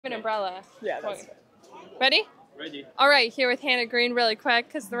An umbrella. Yeah, that's good. Ready? Ready. All right, here with Hannah Green really quick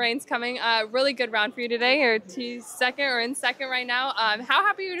because the rain's coming. Really good round for you today. You're second or in second right now. How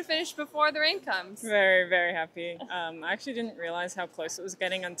happy are you to finish before the rain comes? Very, very happy. I actually didn't realize how close it was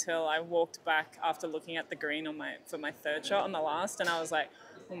getting until I walked back after looking at the green for my third shot on the last, and I was like,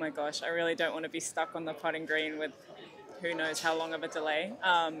 oh my gosh, I really don't want to be stuck on the putting green with who knows how long of a delay.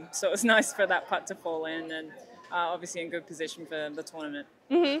 So it was nice for that putt to fall in, and obviously in good position for the tournament.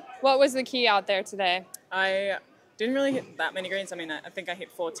 What was the key out there today? I didn't really hit that many greens. I mean, I think I hit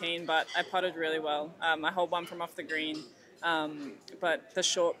 14, but I putted really well. I holed one from off the green, but the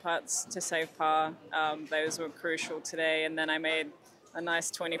short putts to save par, those were crucial today. And then I made a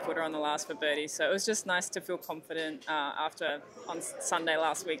nice 20-footer on the last for birdie. So it was just nice to feel confident after on Sunday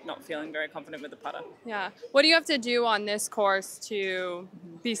last week not feeling very confident with the putter. Yeah. What do you have to do on this course to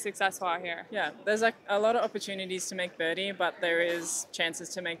be successful out here? Yeah, there's like a lot of opportunities to make birdie, but there is chances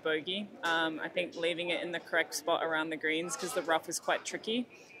to make bogey. I think leaving it in the correct spot around the greens because the rough is quite tricky.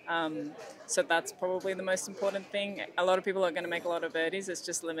 So that's probably the most important thing. A lot of people are going to make a lot of birdies. It's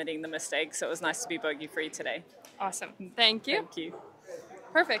just limiting the mistakes. So it was nice to be bogey free today. Awesome. Thank you. Thank you.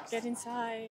 Perfect. Get inside.